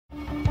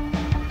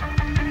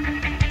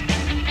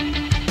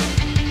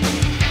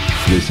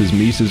This is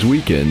Mises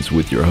Weekends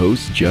with your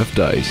host, Jeff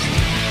Deist.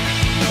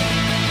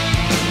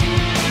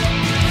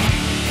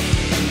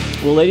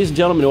 Well, ladies and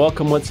gentlemen,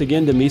 welcome once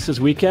again to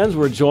Mises Weekends.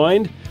 We're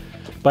joined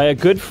by a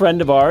good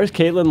friend of ours,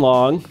 Caitlin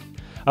Long.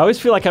 I always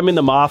feel like I'm in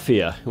the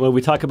mafia when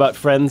we talk about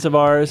friends of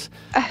ours.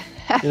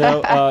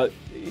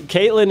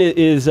 Caitlin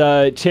is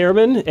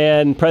chairman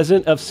and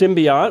president of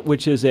Symbiont,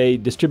 which is a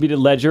distributed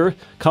ledger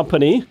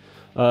company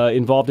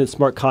involved in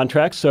smart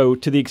contracts. So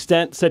to the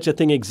extent such a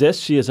thing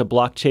exists, she is a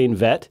blockchain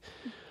vet.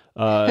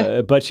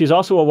 But she's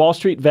also a Wall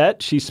Street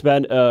vet. She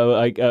spent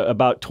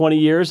about 20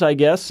 years, I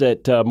guess,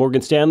 at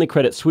Morgan Stanley,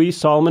 Credit Suisse,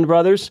 Salomon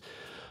Brothers.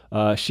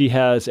 She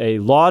has a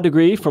law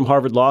degree from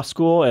Harvard Law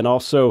School and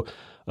also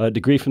a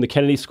degree from the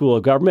Kennedy School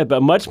of Government.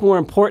 But much more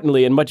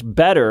importantly and much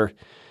better,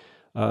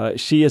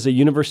 she is a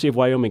University of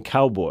Wyoming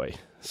cowboy.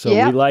 So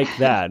we like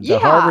that.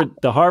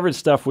 The Harvard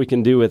stuff we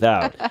can do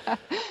without.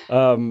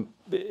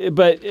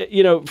 But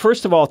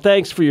first of all,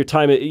 thanks for your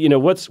time.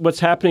 What's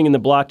happening in the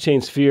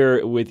blockchain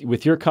sphere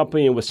with your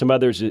company and with some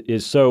others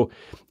is so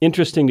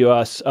interesting to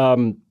us.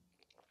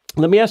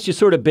 Let me ask you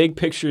sort of big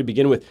picture to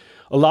begin with.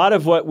 A lot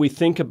of what we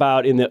think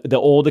about in the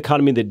old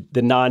economy,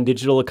 the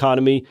non-digital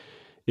economy,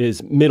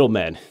 is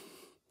middlemen,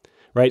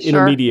 right? Sure.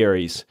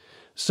 Intermediaries.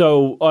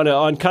 So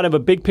on kind of a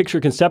big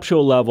picture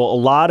conceptual level, a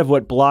lot of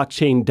what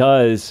blockchain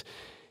does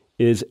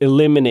is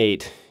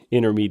eliminate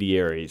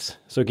intermediaries.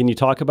 So can you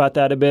talk about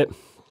that a bit?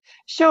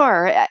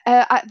 Sure.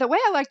 The way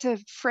I like to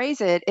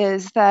phrase it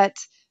is that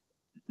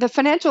the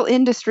financial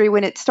industry,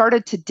 when it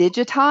started to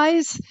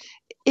digitize,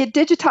 it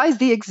digitized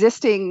the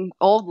existing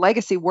old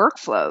legacy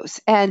workflows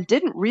and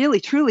didn't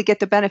really truly get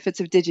the benefits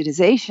of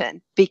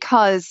digitization,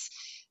 because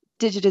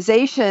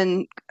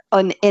digitization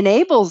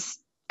enables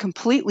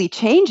completely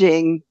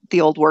changing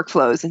the old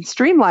workflows and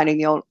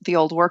streamlining the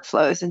old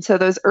workflows. And so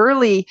those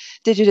early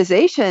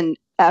digitization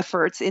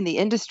efforts in the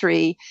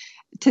industry,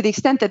 to the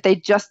extent that they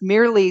just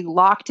merely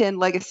locked in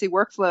legacy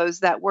workflows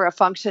that were a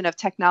function of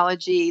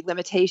technology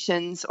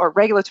limitations or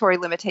regulatory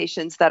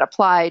limitations that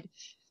applied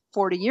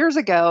 40 years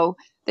ago,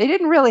 they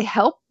didn't really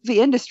help the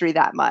industry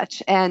that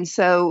much. And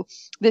so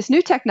this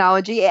new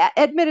technology,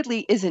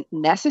 admittedly, isn't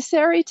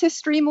necessary to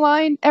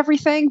streamline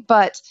everything,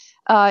 but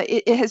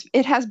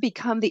it has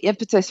become the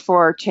impetus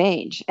for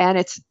change. And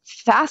it's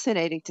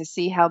fascinating to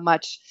see how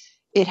much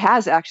it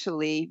has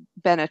actually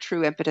been a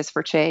true impetus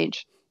for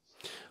change.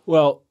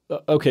 Well,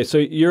 okay, so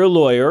you're a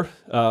lawyer,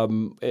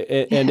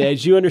 and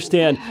as you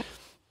understand,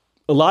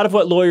 a lot of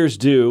what lawyers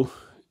do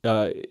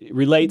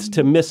relates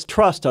to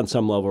mistrust on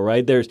some level,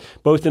 right? There's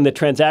both in the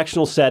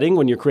transactional setting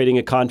when you're creating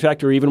a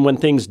contract, or even when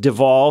things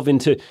devolve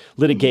into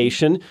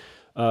litigation.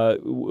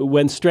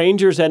 When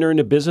strangers enter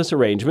into business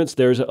arrangements,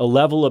 there's a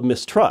level of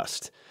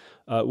mistrust.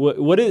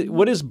 What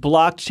does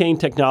blockchain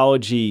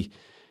technology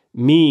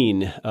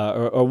mean,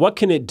 or what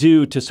can it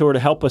do to sort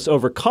of help us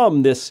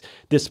overcome this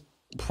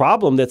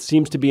problem that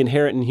seems to be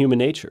inherent in human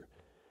nature?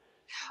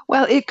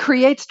 Well, it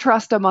creates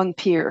trust among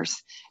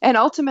peers. And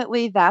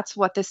ultimately, that's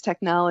what this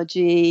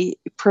technology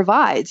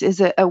provides,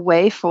 is a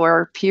way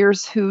for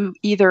peers who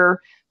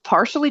either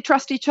partially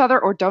trust each other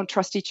or don't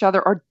trust each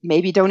other, or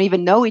maybe don't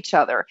even know each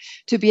other,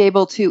 to be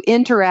able to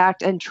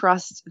interact and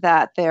trust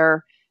that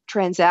their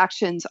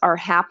transactions are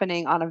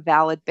happening on a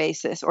valid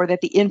basis, or that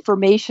the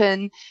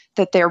information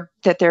that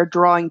they're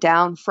drawing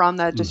down from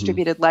the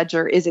distributed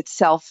ledger is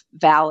itself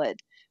valid,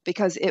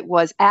 because it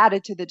was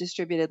added to the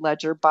distributed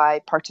ledger by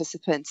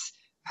participants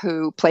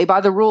who play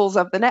by the rules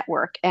of the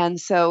network. And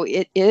so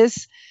it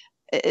is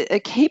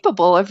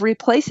capable of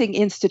replacing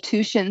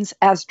institutions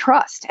as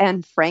trust.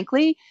 And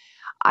frankly,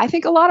 I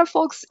think a lot of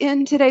folks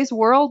in today's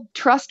world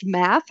trust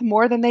math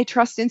more than they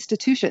trust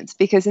institutions,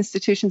 because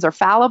institutions are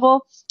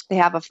fallible. They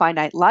have a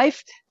finite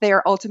life. They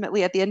are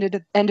ultimately, at the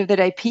end of the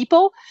day,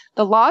 people.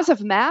 The laws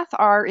of math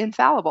are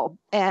infallible.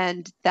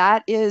 And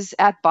that is,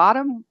 at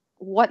bottom,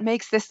 what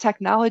makes this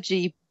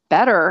technology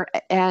better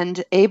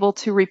and able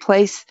to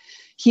replace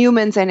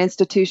humans and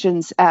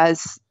institutions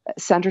as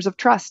centers of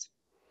trust.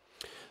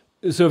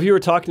 So if you were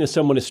talking to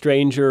someone, a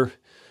stranger,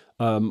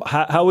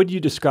 how would you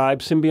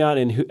describe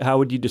Symbiont, and how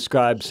would you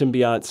describe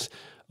Symbiont's,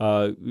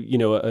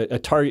 a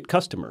target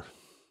customer?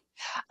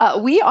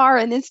 We are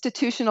an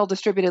institutional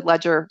distributed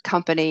ledger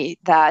company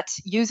that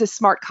uses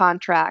smart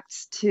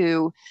contracts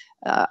to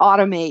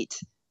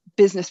automate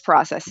business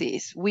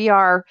processes. We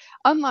are,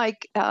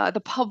 unlike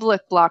the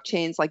public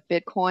blockchains like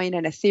Bitcoin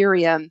and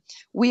Ethereum,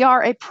 we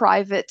are a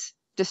private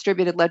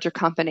distributed ledger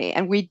company.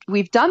 And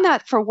we've done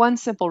that for one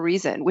simple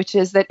reason, which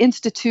is that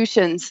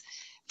institutions,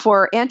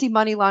 for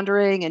anti-money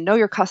laundering and know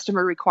your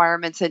customer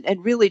requirements and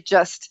really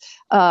just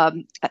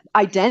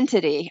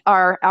identity,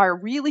 are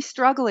really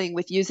struggling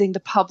with using the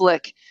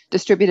public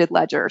distributed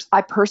ledgers.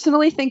 I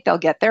personally think they'll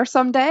get there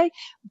someday,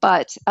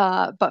 but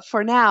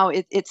for now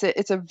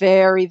it's a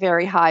very,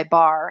 very high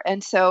bar.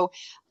 And so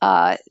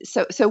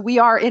we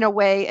are, in a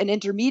way, an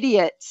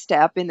intermediate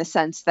step, in the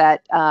sense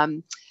that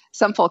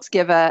Some folks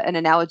give an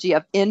analogy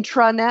of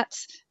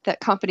intranets, that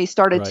companies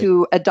started Right.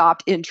 to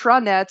adopt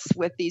intranets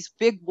with these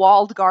big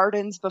walled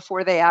gardens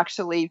before they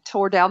actually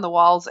tore down the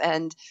walls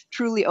and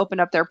truly opened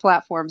up their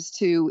platforms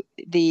to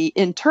the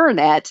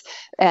internet,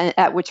 and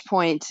at which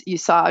point you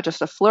saw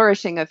just a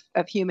flourishing of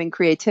human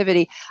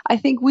creativity. I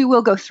think we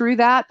will go through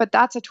that, but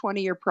that's a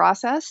 20-year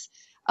process.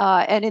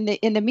 And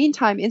in the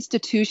meantime,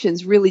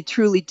 institutions really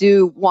truly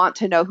do want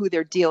to know who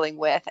they're dealing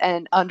with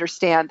and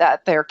understand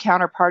that their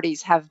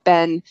counterparties have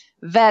been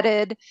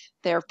vetted,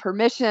 they're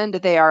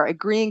permissioned, they are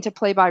agreeing to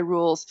play by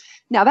rules.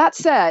 Now that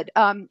said,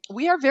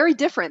 we are very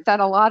different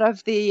than a lot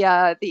of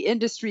the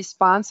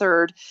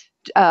industry-sponsored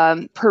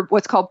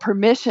what's called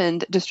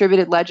permissioned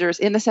distributed ledgers,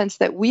 in the sense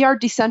that we are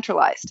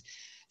decentralized.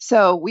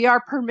 So we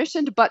are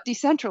permissioned but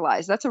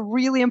decentralized. That's a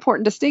really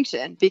important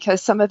distinction, because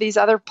some of these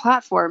other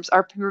platforms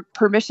are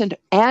permissioned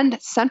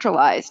and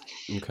centralized,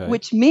 Okay.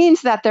 which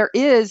means that there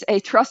is a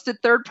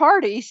trusted third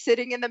party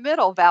sitting in the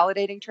middle,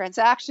 validating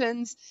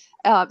transactions,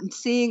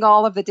 seeing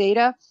all of the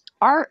data.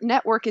 Our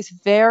network is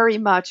very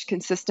much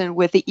consistent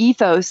with the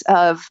ethos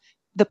of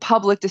the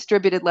public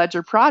distributed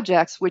ledger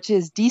projects, which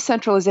is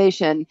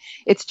decentralization.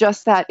 It's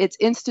just that it's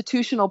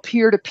institutional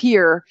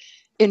peer-to-peer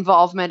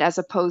involvement as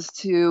opposed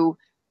to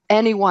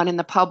anyone in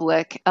the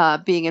public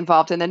being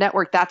involved in the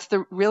network. That's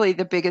really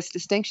the biggest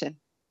distinction.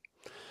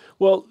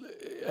 Well,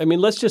 I mean,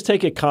 let's just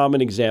take a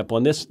common example,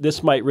 and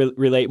this might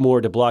relate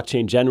more to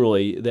blockchain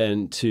generally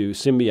than to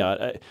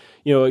Symbiont.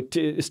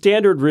 A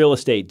standard real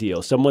estate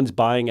deal. Someone's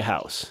buying a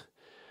house.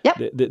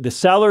 Yep. The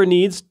seller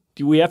needs.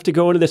 We have to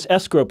go into this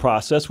escrow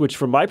process, which,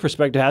 from my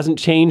perspective, hasn't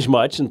changed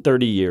much in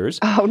 30 years.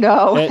 Oh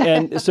no!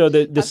 And so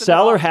the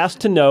seller has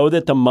to know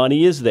that the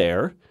money is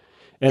there,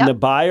 and the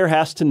buyer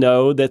has to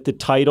know that the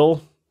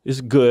title is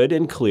good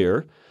and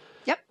clear.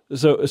 Yep.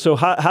 So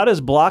how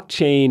does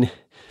blockchain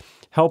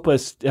help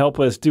us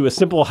do a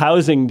simple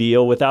housing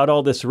deal without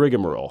all this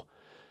rigmarole?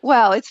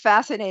 Well, it's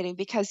fascinating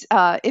because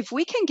if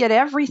we can get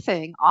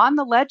everything on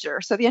the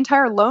ledger, so the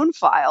entire loan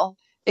file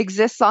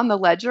exists on the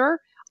ledger,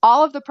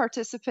 all of the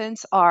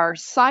participants are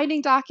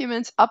signing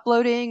documents,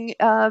 uploading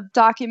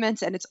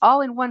documents, and it's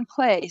all in one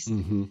place.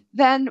 Mm-hmm.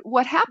 Then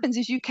what happens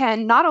is you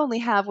can not only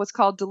have what's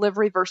called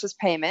delivery versus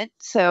payment,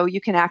 so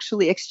you can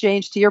actually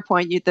exchange, to your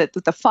point,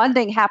 the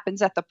funding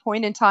happens at the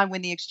point in time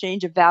when the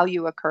exchange of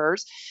value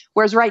occurs,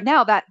 whereas right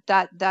now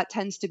that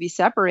tends to be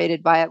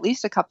separated by at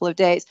least a couple of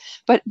days.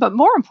 But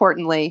more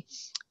importantly,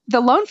 the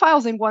loan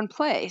file's in one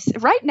place.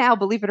 Right now,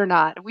 believe it or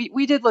not,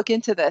 we did look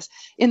into this.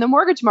 In the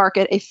mortgage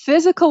market, a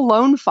physical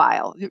loan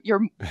file,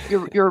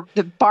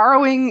 the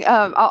borrowing,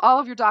 all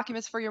of your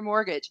documents for your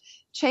mortgage,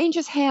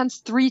 changes hands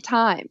 3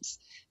 times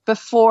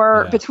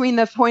between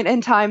the point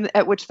in time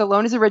at which the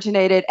loan is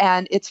originated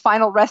and its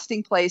final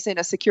resting place in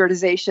a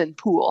securitization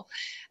pool.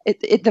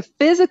 The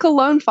physical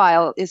loan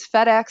file is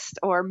FedExed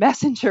or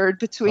messengered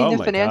between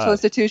the financial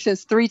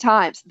institutions 3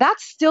 times.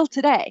 That's still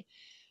today.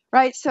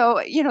 Right. So,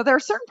 there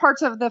are certain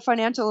parts of the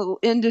financial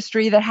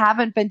industry that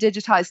haven't been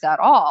digitized at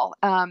all.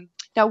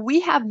 Now, we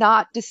have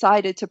not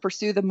decided to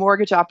pursue the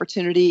mortgage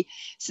opportunity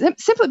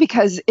simply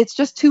because it's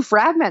just too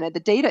fragmented.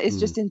 The data is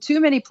just in too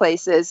many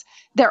places.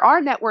 There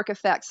are network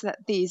effects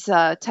that these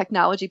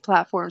technology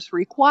platforms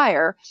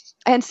require.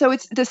 And so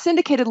it's the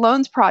syndicated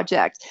loans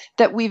project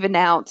that we've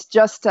announced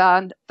just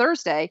on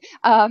Thursday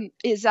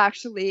is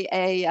actually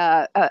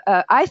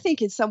I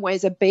think in some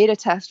ways a beta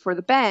test for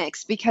the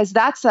banks, because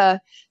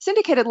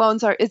syndicated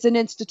loans it's an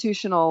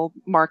institutional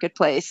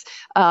marketplace.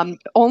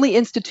 Only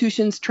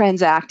institutions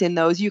transact in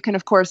those. You can,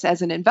 of course,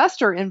 as an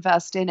investor,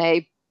 invest in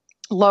a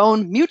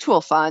loan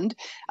mutual fund,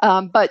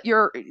 but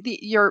your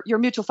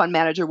mutual fund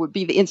manager would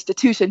be the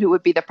institution who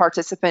would be the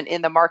participant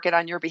in the market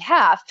on your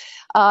behalf,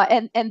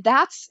 and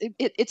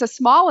it's a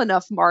small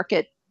enough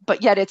market,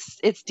 but yet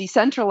it's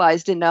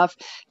decentralized enough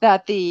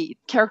that the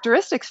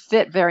characteristics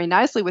fit very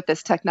nicely with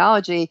this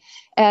technology.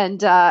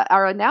 And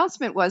our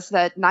announcement was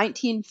that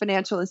 19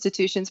 financial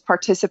institutions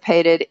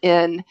participated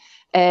in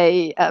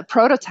a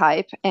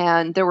prototype,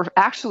 and there were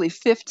actually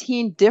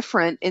 15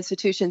 different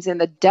institutions in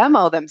the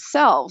demo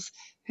themselves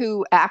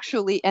who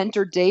actually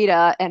entered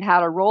data and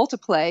had a role to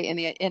play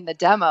in the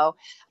demo.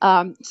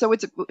 So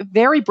it's a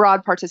very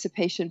broad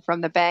participation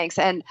from the banks.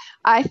 And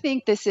I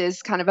think this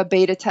is kind of a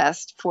beta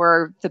test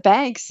for the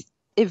banks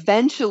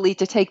eventually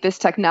to take this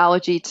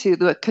technology to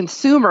the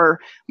consumer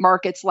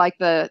markets like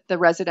the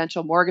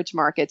residential mortgage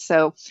market.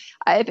 So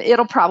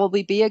it'll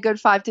probably be a good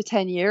 5 to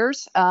 10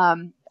 years.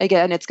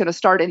 Again, it's going to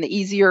start in the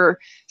easier,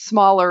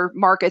 smaller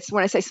markets.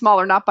 When I say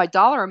smaller, not by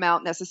dollar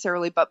amount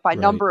necessarily, but by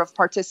number of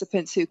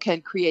participants who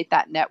can create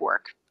that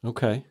network.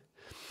 Okay.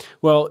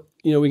 Well,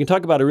 we can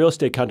talk about a real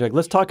estate contract.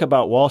 Let's talk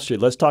about Wall Street.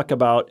 Let's talk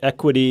about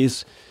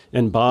equities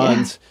and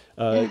bonds.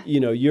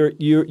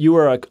 You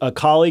are a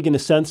colleague in a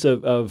sense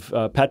of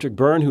Patrick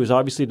Byrne, who has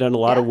obviously done a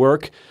lot of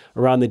work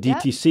around the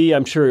DTC.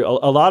 I'm sure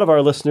a lot of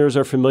our listeners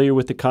are familiar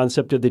with the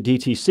concept of the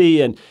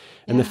DTC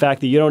and the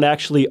fact that you don't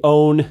actually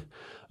own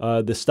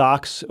the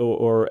stocks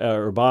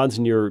or bonds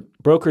in your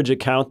brokerage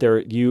account.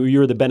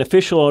 You're the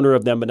beneficial owner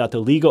of them, but not the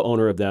legal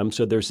owner of them.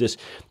 So there's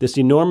this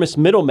enormous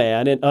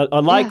middleman. And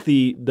unlike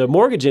the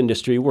mortgage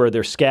industry, where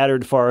they're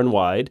scattered far and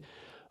wide,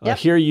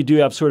 here you do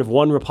have sort of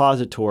one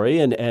repository.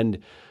 And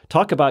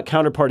talk about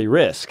counterparty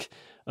risk.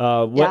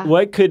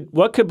 What could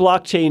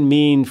blockchain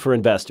mean for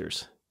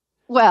investors?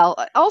 Well,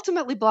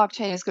 ultimately,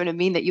 blockchain is going to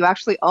mean that you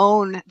actually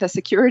own the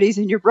securities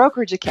in your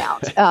brokerage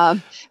account.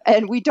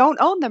 And we don't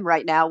own them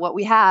right now. What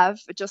we have,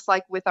 just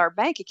like with our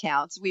bank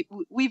accounts,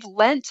 we've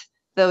lent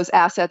those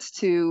assets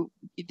to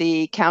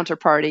the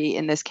counterparty.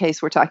 In this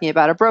case, we're talking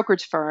about a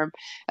brokerage firm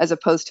as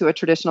opposed to a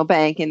traditional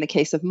bank. In the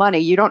case of money,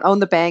 you don't own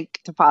the bank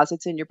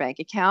deposits in your bank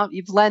account.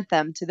 You've lent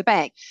them to the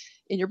bank.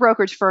 In your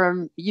brokerage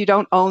firm, you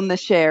don't own the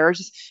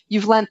shares.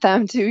 You've lent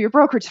them to your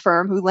brokerage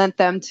firm, who lent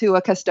them to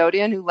a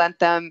custodian,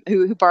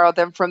 who borrowed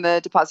them from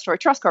the Depository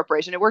Trust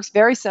Corporation. It works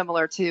very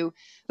similar to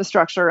the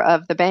structure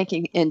of the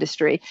banking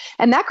industry,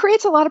 and that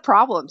creates a lot of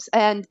problems.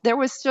 And there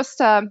was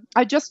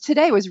I just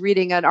today was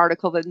reading an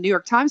article that the New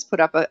York Times put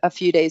up a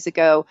few days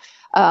ago,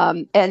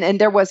 and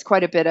there was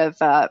quite a bit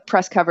of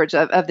press coverage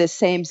of this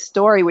same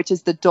story, which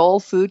is the Dole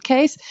food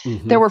case.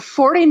 Mm-hmm. There were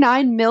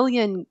 49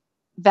 million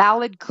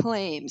valid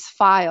claims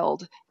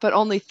filed, but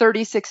only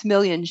 36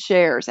 million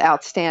shares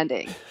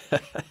outstanding.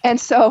 And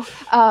so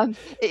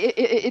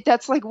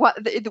that's like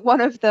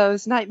one of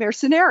those nightmare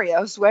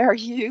scenarios where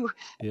you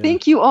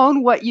think you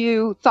own what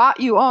you thought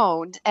you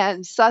owned,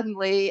 and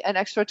suddenly an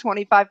extra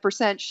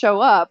 25%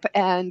 show up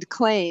and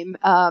claim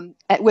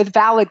with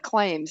valid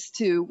claims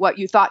to what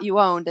you thought you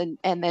owned,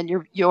 and then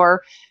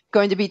you're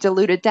going to be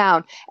diluted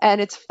down.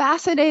 And it's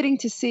fascinating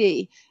to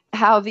see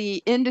how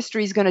the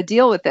industry is going to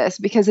deal with this,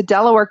 because a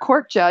Delaware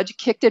court judge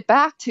kicked it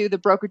back to the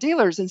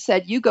broker-dealers and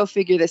said, you go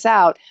figure this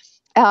out.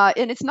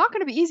 And it's not going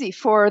to be easy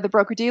for the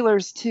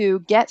broker-dealers to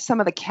get some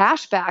of the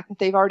cash back that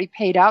they've already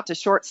paid out to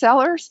short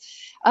sellers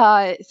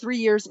 3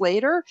 years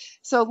later.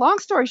 So long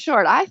story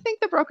short, I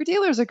think the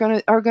broker-dealers are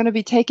going to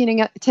be taking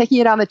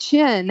it on the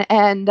chin.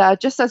 And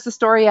just as the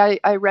story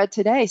I read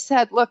today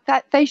said, look,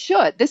 that they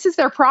should. This is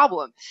their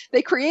problem.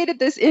 They created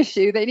this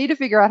issue. They need to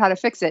figure out how to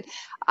fix it.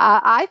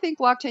 I think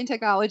blockchain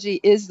technology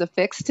is the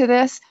fix to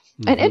this.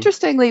 Mm-hmm. And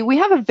interestingly, we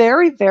have a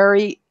very,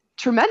 very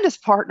tremendous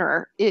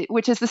partner,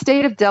 which is the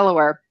state of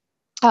Delaware.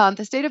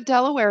 The state of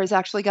Delaware has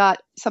actually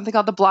got something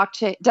called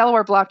the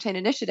Delaware Blockchain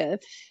Initiative,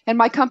 and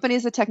my company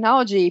is a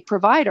technology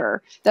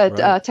provider,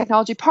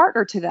 technology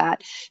partner to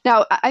that.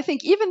 Now, I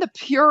think even the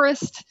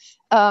purest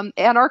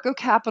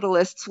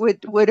anarcho-capitalists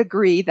would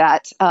agree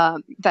that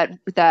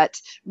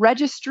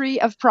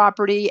registry of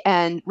property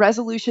and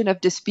resolution of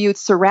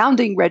disputes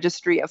surrounding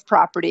registry of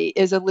property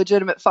is a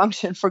legitimate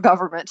function for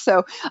government.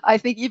 So I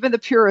think even the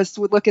purists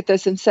would look at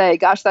this and say,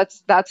 "Gosh,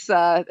 that's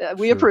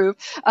we approve,"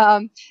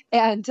 and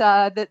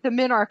the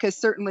minarchists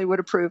certainly would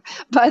approve.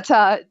 But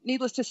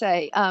needless to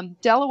say,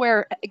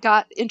 Delaware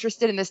got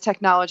interested in this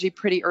technology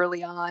pretty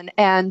early on,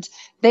 and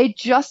they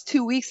just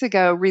 2 weeks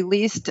ago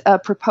released a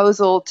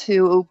proposal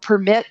to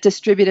permit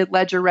distributed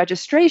ledger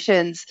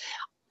registrations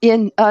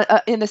in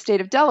the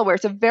state of Delaware.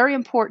 It's a very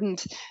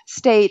important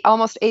state.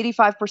 Almost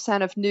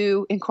 85% of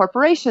new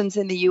incorporations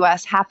in the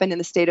U.S. happen in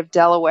the state of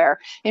Delaware,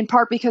 in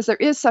part because there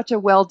is such a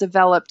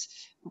well-developed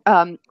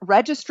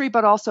registry,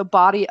 but also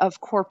body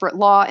of corporate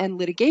law and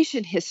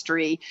litigation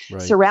history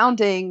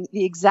surrounding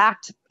the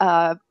exact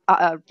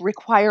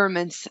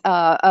requirements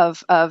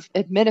of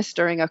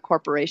administering a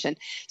corporation.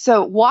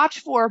 So watch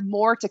for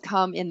more to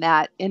come in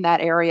that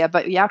area.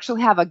 But we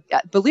actually have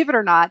believe it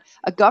or not,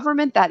 a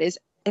government that is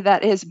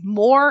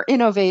more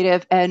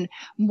innovative and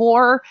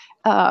more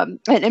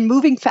and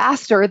moving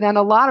faster than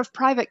a lot of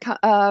private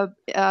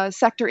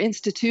sector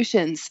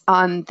institutions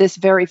on this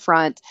very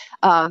front.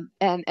 And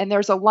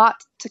there's a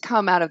lot to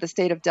come out of the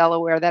state of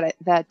Delaware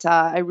that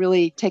I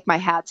really take my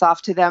hats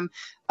off to them.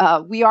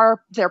 We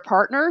are their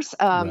partners.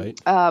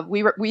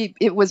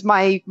 It was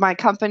my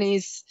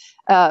company's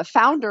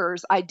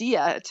founder's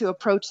idea to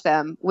approach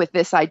them with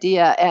this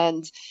idea.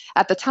 And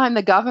at the time,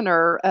 the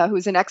governor,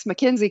 who's an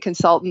ex-McKinsey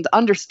consultant,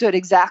 understood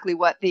exactly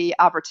what the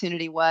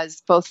opportunity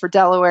was, both for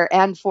Delaware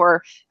and for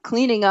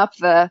cleaning up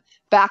the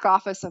back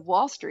office of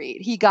Wall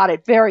Street. He got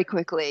it very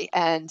quickly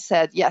and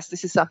said, yes,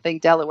 this is something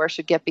Delaware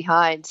should get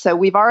behind. So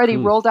we've already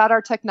rolled out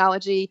our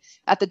technology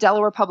at the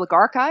Delaware Public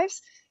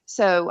Archives.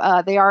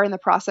 So they are in the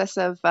process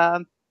of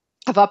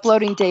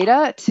uploading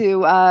data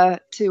to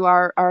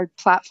our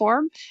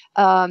platform,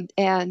 and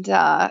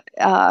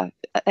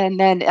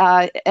then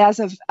as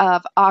of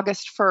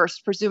August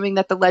 1st, presuming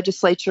that the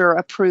legislature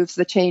approves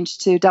the change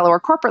to Delaware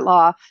corporate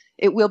law,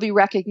 it will be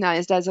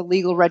recognized as a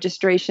legal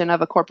registration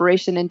of a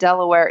corporation in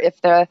Delaware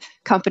if the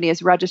company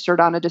is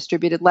registered on a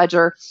distributed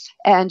ledger.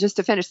 And just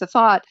to finish the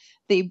thought,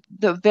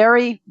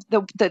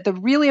 the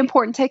really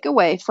important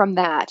takeaway from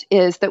that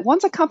is that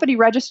once a company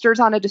registers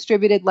on a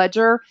distributed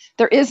ledger,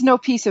 there is no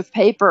piece of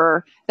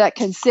paper that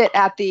can sit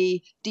at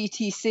the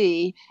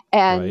DTC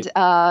and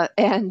Right.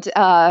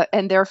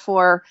 and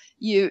therefore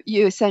you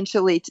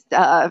essentially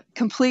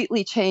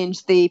completely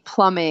change the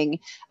plumbing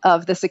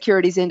of the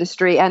securities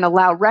industry and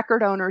allow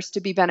record owners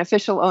to be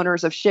beneficial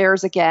owners of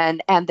shares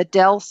again. And the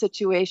Dole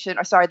situation.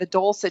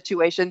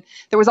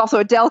 There was also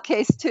a Dell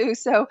case too.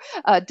 So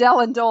Dell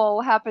and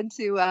Dole happen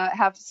to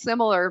have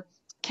similar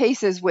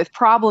cases with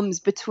problems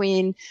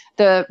between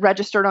the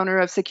registered owner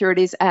of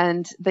securities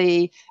and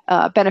the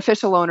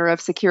beneficial owner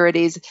of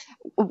securities.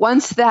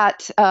 Once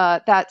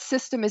that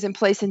system is in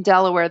place in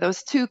Delaware,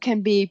 those two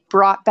can be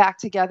brought back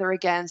together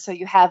again. So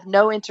you have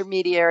no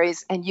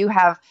intermediaries and you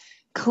have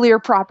clear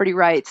property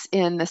rights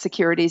in the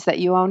securities that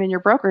you own in your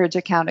brokerage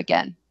account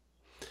again.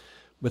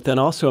 But then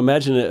also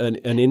imagine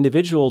an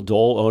individual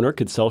Dole owner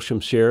could sell some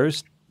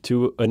shares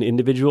to an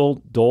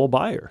individual Dole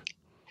buyer.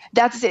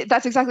 That's it.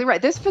 That's exactly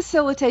right. This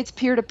facilitates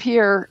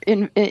peer-to-peer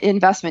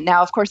investment.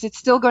 Now, of course, it's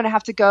still going to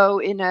have to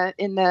go in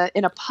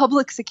a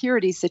public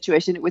securities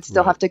situation. It would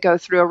still have to go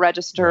through a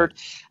registered,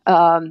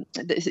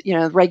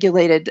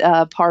 regulated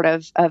part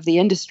of the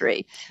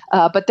industry.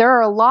 But there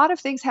are a lot of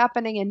things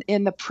happening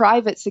in the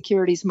private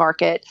securities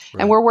market,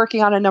 and we're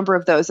working on a number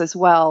of those as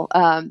well.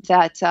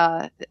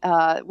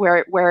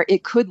 Where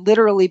it could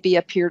literally be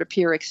a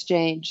peer-to-peer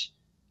exchange.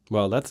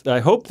 Well, I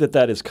hope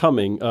that is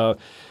coming.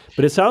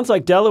 But it sounds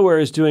like Delaware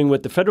is doing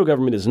what the federal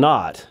government is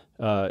not.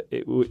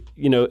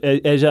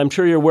 As I'm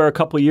sure you're aware, a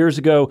couple of years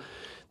ago,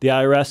 the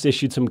IRS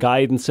issued some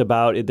guidance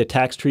about the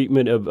tax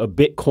treatment of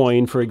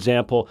Bitcoin, for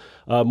example.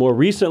 More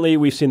recently,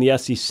 we've seen the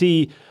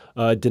SEC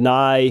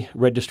deny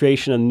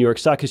registration on the New York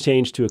Stock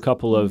Exchange to a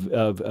couple of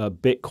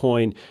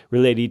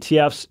Bitcoin-related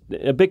ETFs.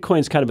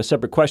 Bitcoin is kind of a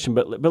separate question,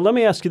 but let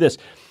me ask you this.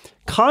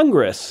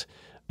 Congress,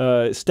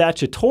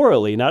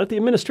 statutorily, not at the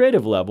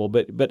administrative level,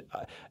 but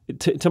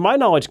to my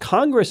knowledge,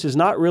 Congress is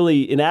not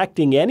really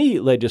enacting any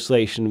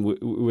legislation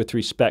with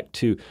respect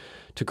to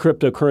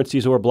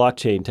cryptocurrencies or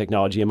blockchain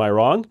technology. Am I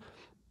wrong?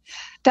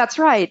 That's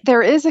right.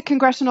 There is a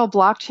congressional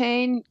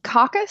blockchain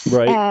caucus,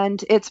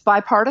 and it's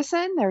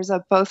bipartisan. There's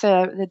both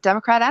a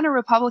Democrat and a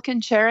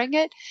Republican chairing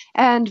it,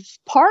 and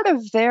part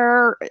of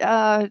their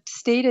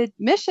stated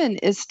mission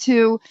is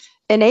to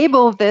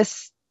enable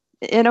this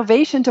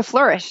innovation to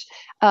flourish.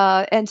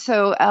 And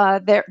so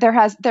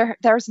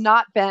there's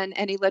not been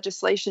any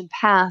legislation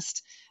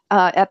passed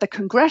at the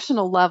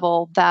congressional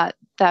level that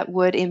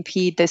would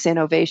impede this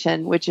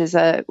innovation, which is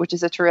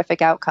a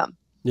terrific outcome.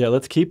 Yeah,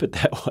 let's keep it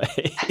that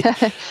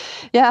way.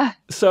 Yeah.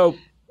 So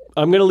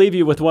I'm going to leave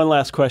you with one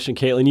last question,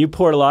 Caitlin. You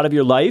poured a lot of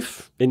your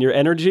life and your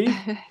energy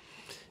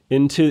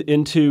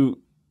into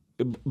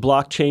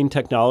blockchain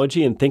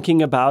technology and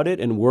thinking about it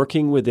and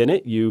working within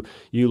it. You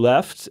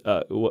left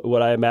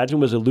what I imagine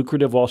was a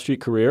lucrative Wall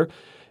Street career.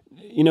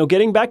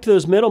 Getting back to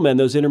those middlemen,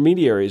 those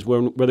intermediaries,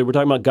 whether we're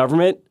talking about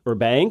government or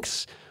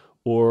banks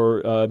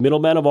or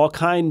middlemen of all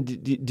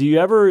kind, do you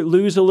ever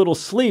lose a little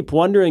sleep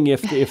wondering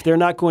if they're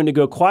not going to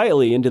go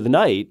quietly into the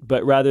night,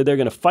 but rather they're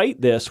going to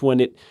fight this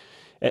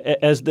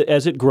as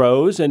it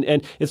grows?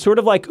 And it's sort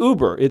of like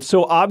Uber. It's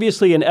so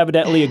obviously and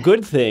evidently a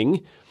good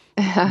thing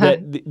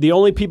that the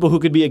only people who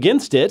could be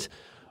against it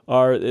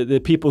are the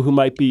people who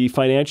might be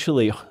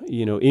financially,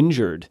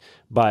 injured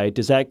by it.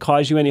 Does that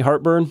cause you any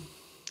heartburn?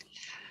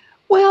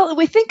 Well,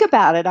 we think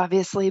about it,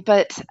 obviously,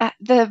 but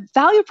the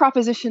value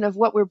proposition of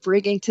what we're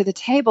bringing to the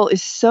table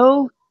is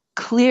so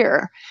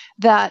clear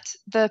that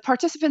the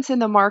participants in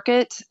the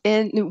market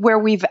where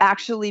we've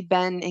actually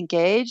been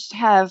engaged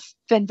have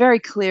been very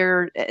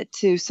clear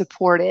to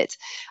support it.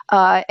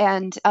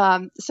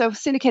 So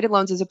syndicated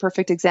loans is a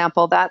perfect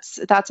example. That's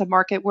a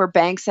market where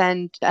banks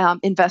and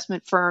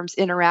investment firms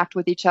interact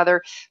with each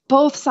other.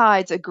 Both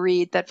sides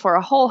agreed that for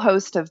a whole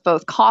host of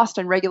both cost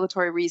and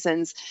regulatory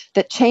reasons,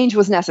 that change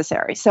was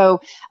necessary. So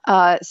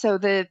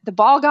the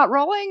ball got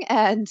rolling,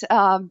 and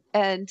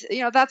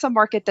that's a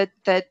market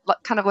that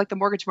kind of like the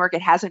mortgage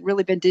market hasn't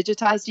really been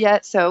digitized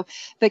yet. So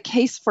the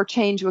case for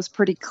change was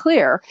pretty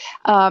clear.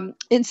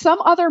 In some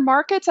other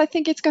markets, I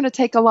think it's going to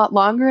take a lot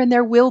longer, and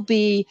there will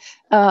be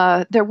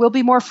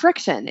more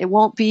friction. It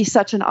won't be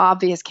such an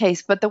obvious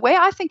case. But the way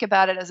I think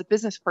about it as a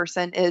business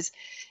person is,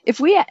 if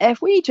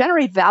we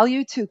generate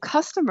value to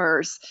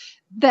customers,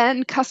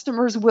 then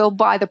customers will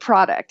buy the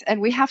product,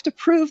 and we have to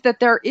prove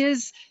that there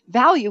is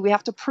value. We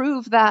have to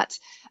prove that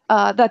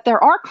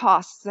there are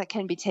costs that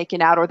can be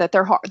taken out, or that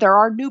there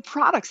are new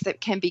products that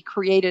can be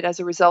created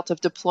as a result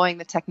of deploying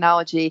the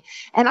technology.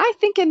 And I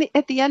think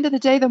at the end of the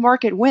day, the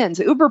market wins.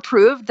 Uber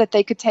proved that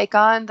they could take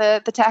on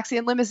the taxi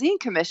and limousine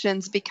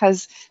commissions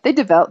because they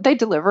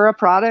deliver a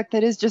product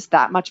that is just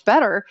that much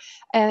better,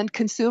 and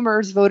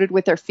consumers voted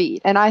with their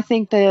feet. And I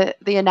think the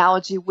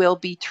analogy will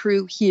be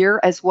true here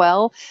as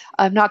well.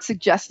 I'm not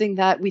suggesting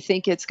that we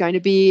think it's going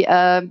to be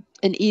an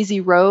easy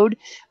road,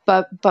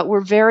 but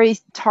we're very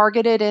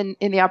targeted in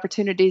the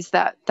opportunities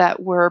that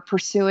we're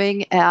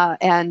pursuing,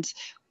 and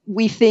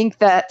we think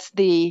that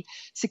the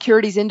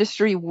securities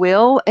industry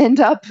will end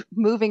up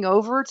moving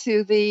over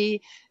to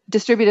the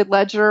distributed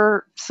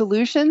ledger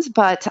solutions,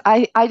 but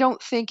I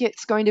don't think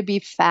it's going to be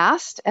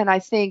fast. And I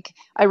think,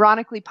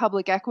 ironically,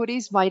 public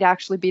equities might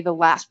actually be the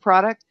last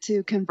product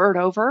to convert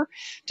over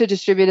to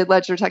distributed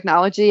ledger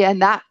technology.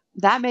 And that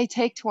may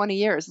take 20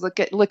 years. Look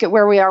at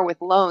where we are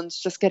with loans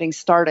just getting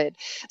started.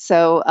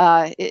 So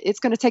it's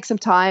going to take some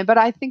time, but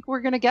I think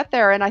we're going to get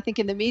there. And I think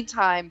in the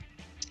meantime,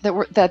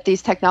 that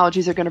these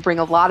technologies are going to bring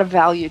a lot of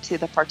value to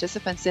the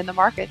participants in the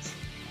markets.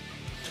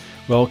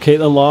 Well,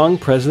 Caitlin Long,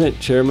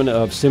 President, Chairman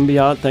of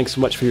Symbiont, thanks so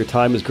much for your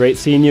time. It was great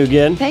seeing you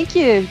again. Thank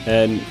you.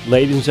 And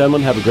ladies and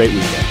gentlemen, have a great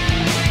weekend.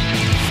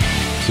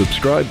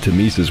 Subscribe to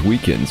Mises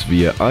Weekends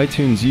via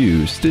iTunes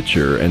U,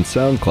 Stitcher, and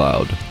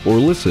SoundCloud, or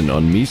listen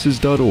on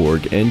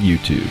Mises.org and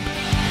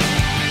YouTube.